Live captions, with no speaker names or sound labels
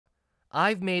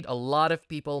I've made a lot of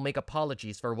people make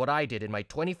apologies for what I did in my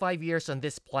 25 years on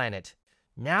this planet.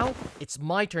 Now, it's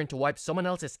my turn to wipe someone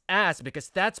else's ass because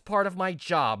that's part of my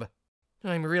job.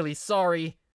 I'm really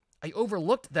sorry. I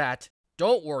overlooked that.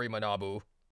 Don't worry, Manabu.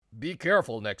 Be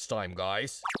careful next time,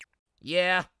 guys.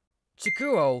 Yeah.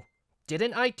 Tsukuo,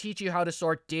 didn't I teach you how to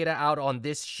sort data out on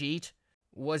this sheet?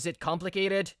 Was it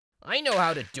complicated? I know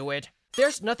how to do it.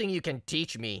 There's nothing you can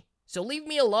teach me, so leave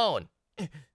me alone.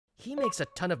 He makes a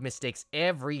ton of mistakes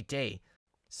every day,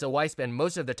 so I spend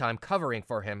most of the time covering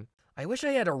for him. I wish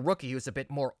I had a rookie who's a bit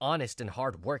more honest and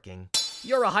hardworking.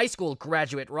 You're a high school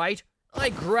graduate, right? I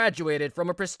graduated from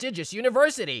a prestigious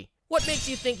university. What makes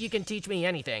you think you can teach me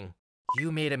anything?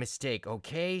 You made a mistake,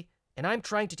 okay? And I'm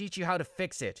trying to teach you how to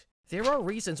fix it. There are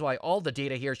reasons why all the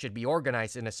data here should be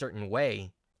organized in a certain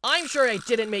way. I'm sure I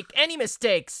didn't make any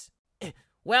mistakes.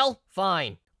 Well,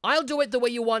 fine. I'll do it the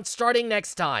way you want starting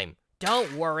next time.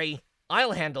 Don't worry,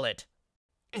 I'll handle it.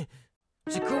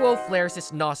 Tsukuo flares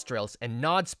his nostrils and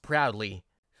nods proudly.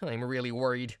 I'm really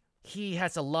worried. He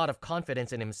has a lot of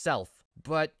confidence in himself,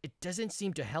 but it doesn't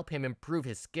seem to help him improve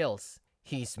his skills.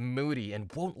 He's moody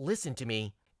and won't listen to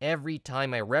me. Every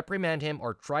time I reprimand him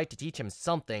or try to teach him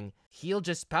something, he'll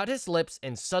just pout his lips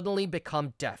and suddenly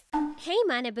become deaf. Hey,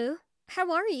 Manabu.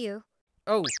 How are you?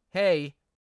 Oh, hey.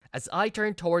 As I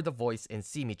turn toward the voice and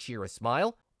see Michiru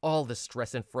smile, all the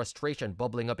stress and frustration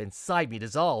bubbling up inside me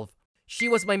dissolve. She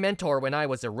was my mentor when I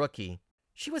was a rookie.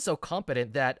 She was so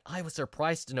competent that I was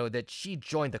surprised to know that she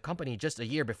joined the company just a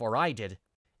year before I did.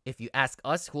 If you ask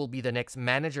us who will be the next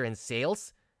manager in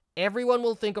sales, everyone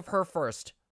will think of her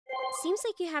first. Seems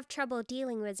like you have trouble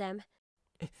dealing with him.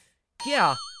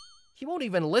 Yeah, he won't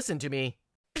even listen to me.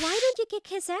 Why don't you kick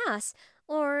his ass?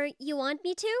 Or you want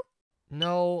me to?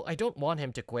 No, I don't want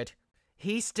him to quit.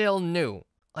 He's still new.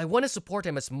 I want to support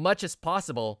him as much as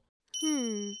possible.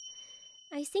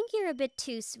 I think you're a bit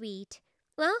too sweet.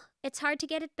 Well, it's hard to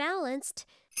get it balanced.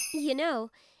 You know,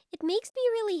 it makes me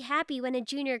really happy when a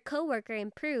junior coworker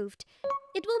improved.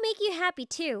 It will make you happy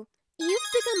too. You've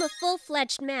become a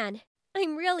full-fledged man.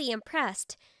 I'm really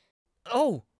impressed.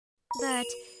 Oh! But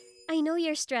I know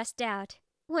you're stressed out.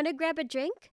 Wanna grab a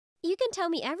drink? You can tell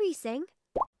me everything.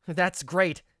 That's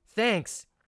great. Thanks.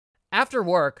 After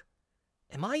work.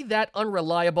 Am I that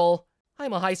unreliable?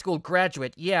 I'm a high school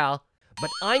graduate, yeah, but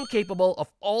I'm capable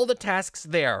of all the tasks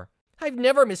there. I've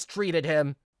never mistreated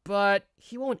him, but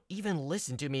he won't even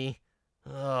listen to me.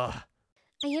 Ugh.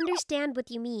 I understand what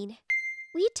you mean.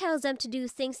 We tell them to do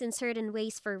things in certain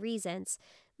ways for reasons,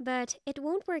 but it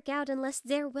won't work out unless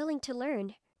they're willing to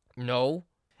learn. No,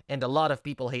 and a lot of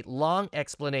people hate long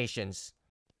explanations.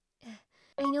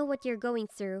 I know what you're going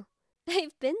through.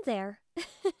 I've been there.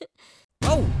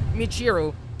 Oh,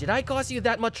 Michiru, did I cause you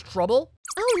that much trouble?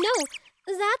 Oh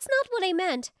no, that's not what I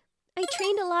meant. I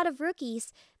trained a lot of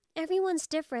rookies. Everyone's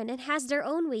different and has their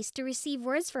own ways to receive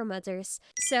words from others.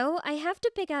 So I have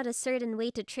to pick out a certain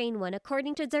way to train one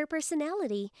according to their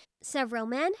personality. Several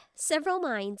men, several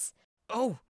minds.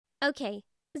 Oh. Okay,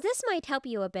 this might help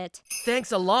you a bit.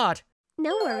 Thanks a lot.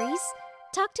 No worries.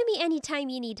 Talk to me anytime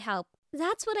you need help.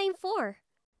 That's what I'm for.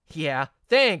 Yeah,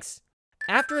 thanks.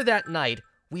 After that night,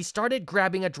 we started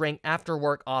grabbing a drink after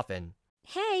work often.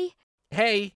 Hey.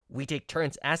 Hey, we take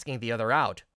turns asking the other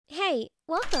out. Hey,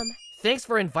 welcome. Thanks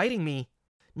for inviting me.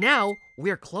 Now,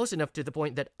 we're close enough to the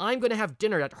point that I'm gonna have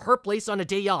dinner at her place on a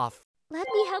day off. Let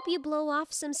me help you blow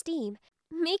off some steam.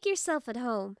 Make yourself at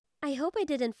home. I hope I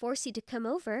didn't force you to come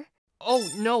over. Oh,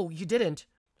 no, you didn't.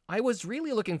 I was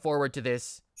really looking forward to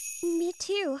this. Me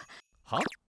too. Huh?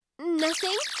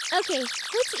 Nothing? Okay,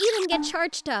 let's eat and get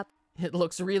charged up. It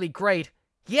looks really great.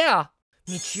 Yeah!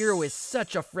 Michiru is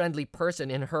such a friendly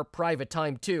person in her private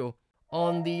time, too.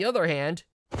 On the other hand,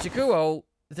 Tsukuo,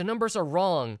 the numbers are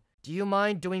wrong. Do you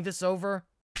mind doing this over?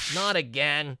 Not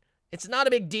again. It's not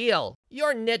a big deal.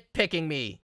 You're nitpicking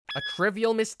me. A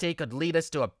trivial mistake could lead us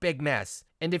to a big mess.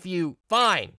 And if you...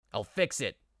 Fine, I'll fix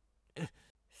it.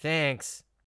 Thanks.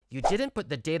 You didn't put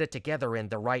the data together in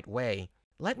the right way.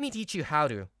 Let me teach you how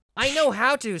to. I know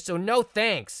how to, so no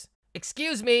thanks.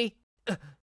 Excuse me.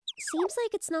 Seems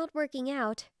like it's not working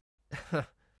out.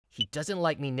 He doesn't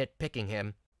like me nitpicking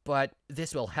him, but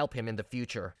this will help him in the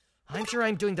future. I'm sure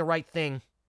I'm doing the right thing.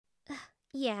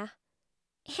 Yeah.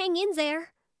 Hang in there.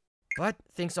 But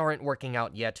things aren't working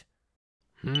out yet.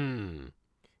 You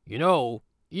know,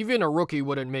 even a rookie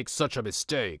wouldn't make such a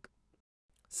mistake.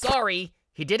 Sorry,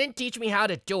 he didn't teach me how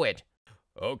to do it.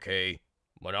 Okay.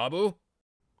 Manabu?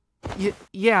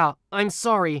 Yeah, I'm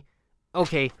sorry.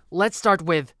 Okay, let's start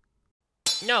with...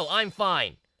 No, I'm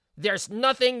fine. There's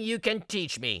nothing you can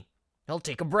teach me. I'll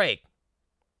take a break.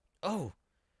 Oh.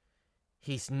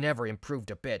 He's never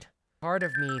improved a bit. Part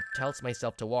of me tells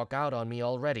myself to walk out on me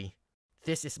already.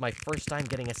 This is my first time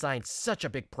getting assigned such a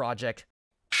big project.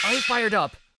 I'm fired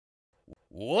up.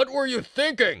 What were you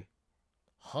thinking?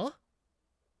 Huh?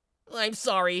 I'm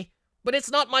sorry, but it's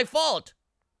not my fault.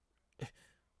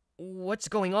 What's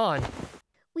going on?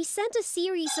 We sent a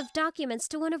series of documents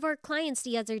to one of our clients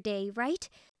the other day, right?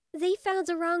 They found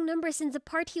the wrong numbers in the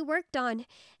part he worked on,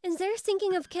 and they're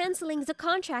thinking of canceling the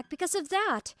contract because of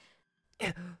that.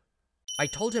 I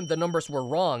told him the numbers were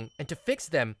wrong and to fix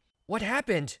them. What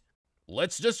happened?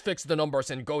 Let's just fix the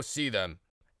numbers and go see them.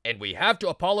 And we have to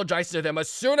apologize to them as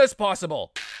soon as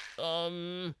possible.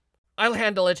 I'll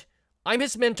handle it. I'm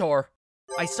his mentor.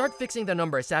 I start fixing the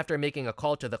numbers after making a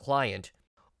call to the client.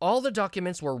 All the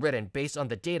documents were written based on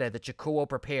the data that Chikuo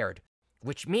prepared,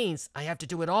 which means I have to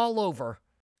do it all over.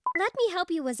 Let me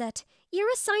help you with it.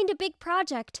 You're assigned a big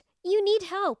project. You need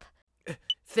help.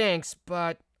 Thanks,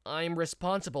 but I'm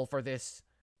responsible for this.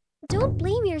 Don't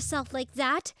blame yourself like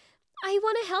that. I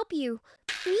want to help you.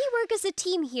 We work as a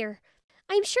team here.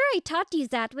 I'm sure I taught you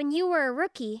that when you were a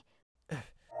rookie.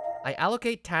 I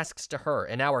allocate tasks to her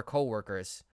and our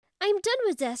coworkers. I'm done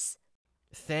with this.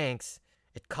 Thanks.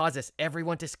 It causes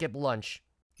everyone to skip lunch.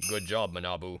 Good job,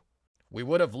 Manabu. We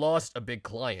would have lost a big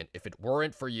client if it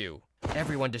weren't for you.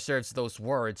 Everyone deserves those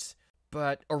words.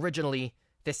 But originally,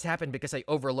 this happened because I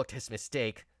overlooked his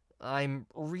mistake. I'm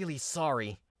really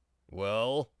sorry.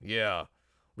 Well, yeah.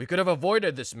 We could have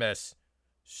avoided this mess.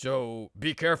 So,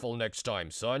 be careful next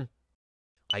time, son.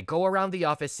 I go around the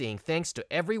office saying thanks to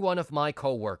every one of my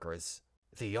coworkers.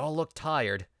 They all look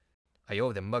tired. I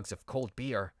owe them mugs of cold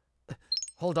beer.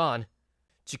 Hold on.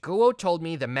 Chikuo told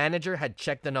me the manager had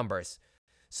checked the numbers,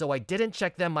 so I didn't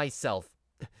check them myself.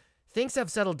 Things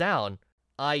have settled down.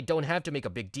 I don't have to make a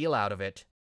big deal out of it.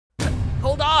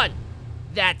 Hold on!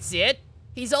 That's it?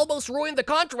 He's almost ruined the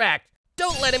contract!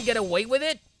 Don't let him get away with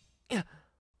it!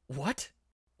 What?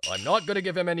 I'm not gonna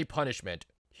give him any punishment.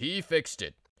 He fixed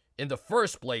it. In the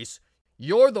first place,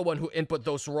 you're the one who input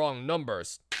those wrong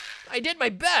numbers. I did my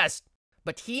best!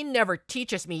 But he never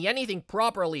teaches me anything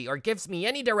properly or gives me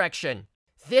any direction.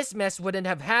 This mess wouldn't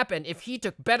have happened if he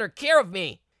took better care of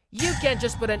me. You can't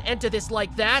just put an end to this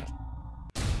like that.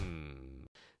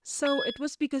 So it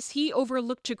was because he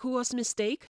overlooked Chikuo's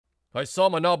mistake? I saw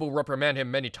Manabu reprimand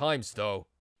him many times, though.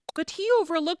 But he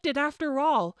overlooked it after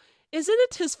all. Isn't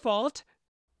it his fault?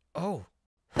 Oh.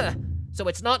 Huh. So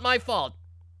it's not my fault.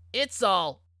 It's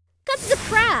all... Cut the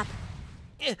crap!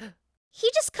 He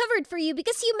just covered for you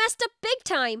because you messed up big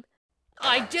time.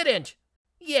 I didn't.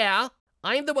 Yeah,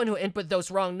 I'm the one who input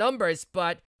those wrong numbers,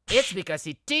 but it's because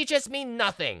he teaches me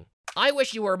nothing. I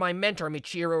wish you were my mentor,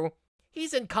 Michiru.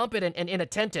 He's incompetent and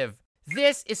inattentive.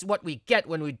 This is what we get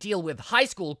when we deal with high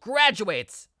school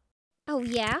graduates. Oh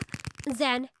yeah?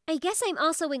 Then, I guess I'm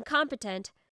also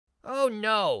incompetent. Oh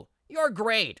no, you're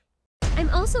great. I'm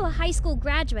also a high school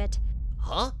graduate.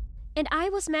 Huh? And I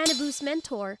was Manabu's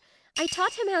mentor. I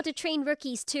taught him how to train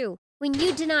rookies too. When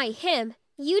you deny him,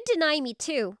 you deny me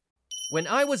too. When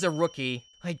I was a rookie,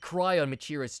 I'd cry on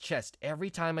Michiru's chest every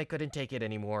time I couldn't take it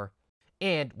anymore.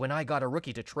 And when I got a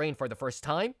rookie to train for the first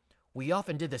time, we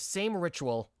often did the same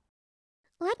ritual.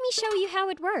 Let me show you how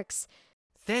it works.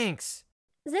 Thanks.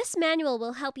 This manual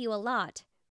will help you a lot.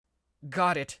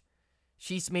 Got it.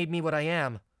 She's made me what I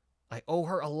am. I owe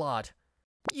her a lot.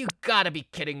 You gotta be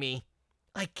kidding me.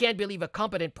 I can't believe a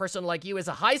competent person like you is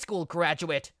a high school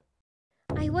graduate.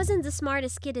 I wasn't the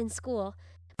smartest kid in school,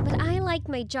 but I liked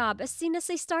my job as soon as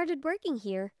I started working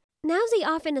here. Now they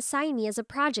often assign me as a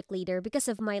project leader because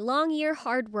of my long-year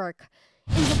hard work.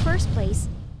 In the first place,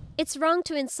 it's wrong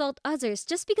to insult others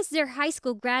just because they're high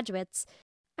school graduates.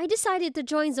 I decided to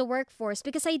join the workforce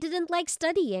because I didn't like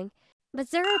studying.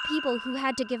 But there are people who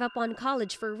had to give up on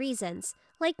college for reasons,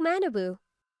 like Manabu.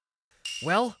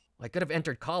 Well, I could have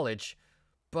entered college,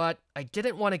 but I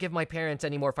didn't want to give my parents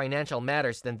any more financial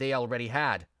matters than they already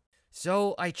had.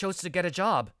 So I chose to get a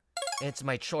job. It's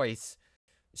my choice.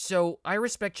 So I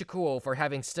respect Chikuo for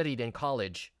having studied in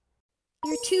college.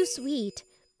 You're too sweet.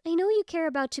 I know you care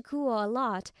about Chikuo a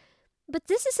lot, but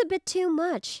this is a bit too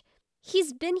much.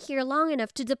 He's been here long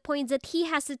enough to the point that he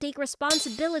has to take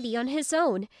responsibility on his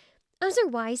own.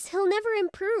 Otherwise, he'll never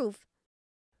improve.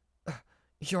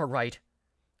 You're right.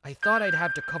 I thought I'd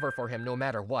have to cover for him no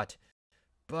matter what.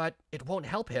 But it won't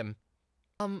help him.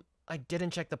 I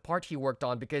didn't check the part he worked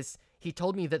on because he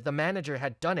told me that the manager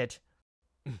had done it.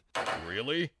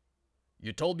 Really?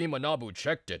 You told me Manabu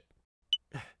checked it.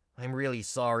 I'm really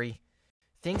sorry.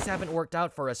 Things haven't worked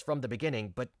out for us from the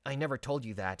beginning, but I never told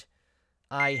you that.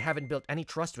 I haven't built any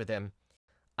trust with him.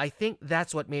 I think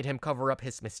that's what made him cover up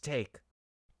his mistake.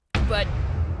 But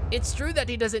it's true that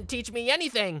he doesn't teach me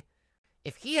anything.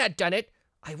 If he had done it,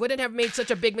 I wouldn't have made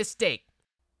such a big mistake.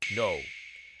 No.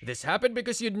 This happened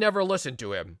because you'd never listened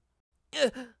to him.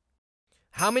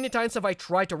 How many times have I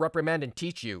tried to reprimand and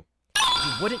teach you?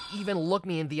 You wouldn't even look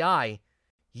me in the eye.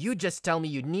 You just tell me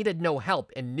you needed no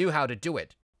help and knew how to do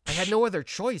it. I had no other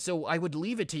choice, so I would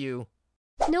leave it to you.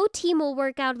 No team will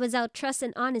work out without trust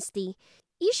and honesty.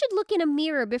 You should look in a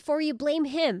mirror before you blame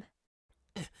him.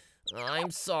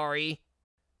 I'm sorry.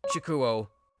 Chikuo,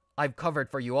 I've covered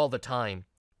for you all the time.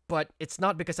 But it's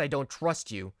not because I don't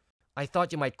trust you. I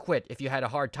thought you might quit if you had a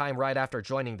hard time right after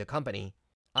joining the company.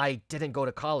 I didn't go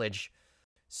to college.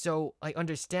 So I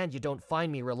understand you don't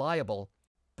find me reliable.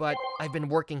 But I've been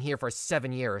working here for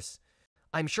 7 years.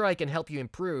 I'm sure I can help you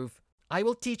improve. I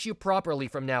will teach you properly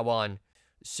from now on.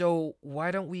 So why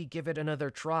don't we give it another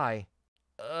try?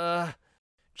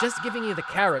 Just giving you the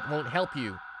carrot won't help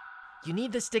you. You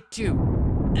need the stick too.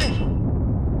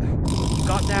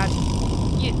 Got that?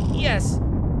 Yes.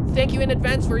 Thank you in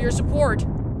advance for your support.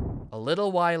 A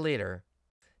little while later.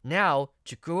 Now,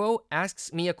 Chikuo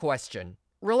asks me a question.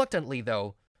 Reluctantly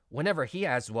though, whenever he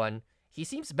has one, he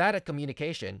seems bad at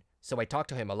communication, so I talk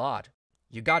to him a lot.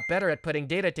 You got better at putting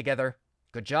data together.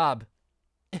 Good job.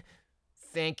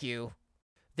 Thank you.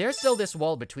 There's still this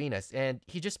wall between us, and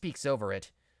he just speaks over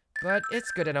it. But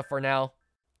it's good enough for now.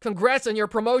 Congrats on your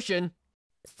promotion!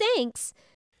 Thanks.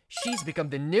 She's become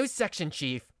the new section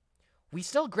chief. We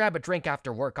still grab a drink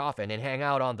after work often and hang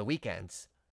out on the weekends.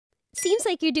 Seems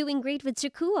like you're doing great with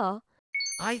Chikuo.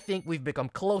 I think we've become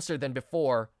closer than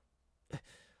before.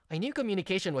 I knew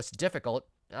communication was difficult.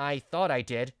 I thought I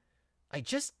did. I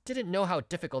just didn't know how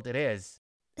difficult it is.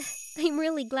 I'm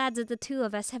really glad that the two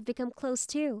of us have become close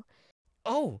too.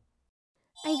 Oh!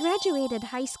 I graduated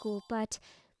high school, but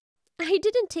I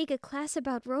didn't take a class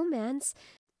about romance.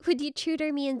 Would you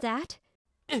tutor me in that?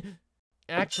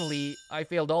 Actually, I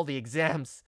failed all the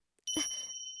exams.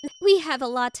 We have a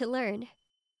lot to learn.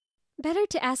 Better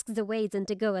to ask the way than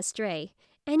to go astray.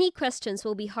 Any questions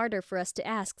will be harder for us to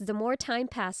ask the more time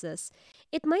passes.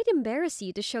 It might embarrass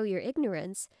you to show your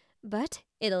ignorance, but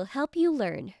it'll help you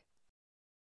learn.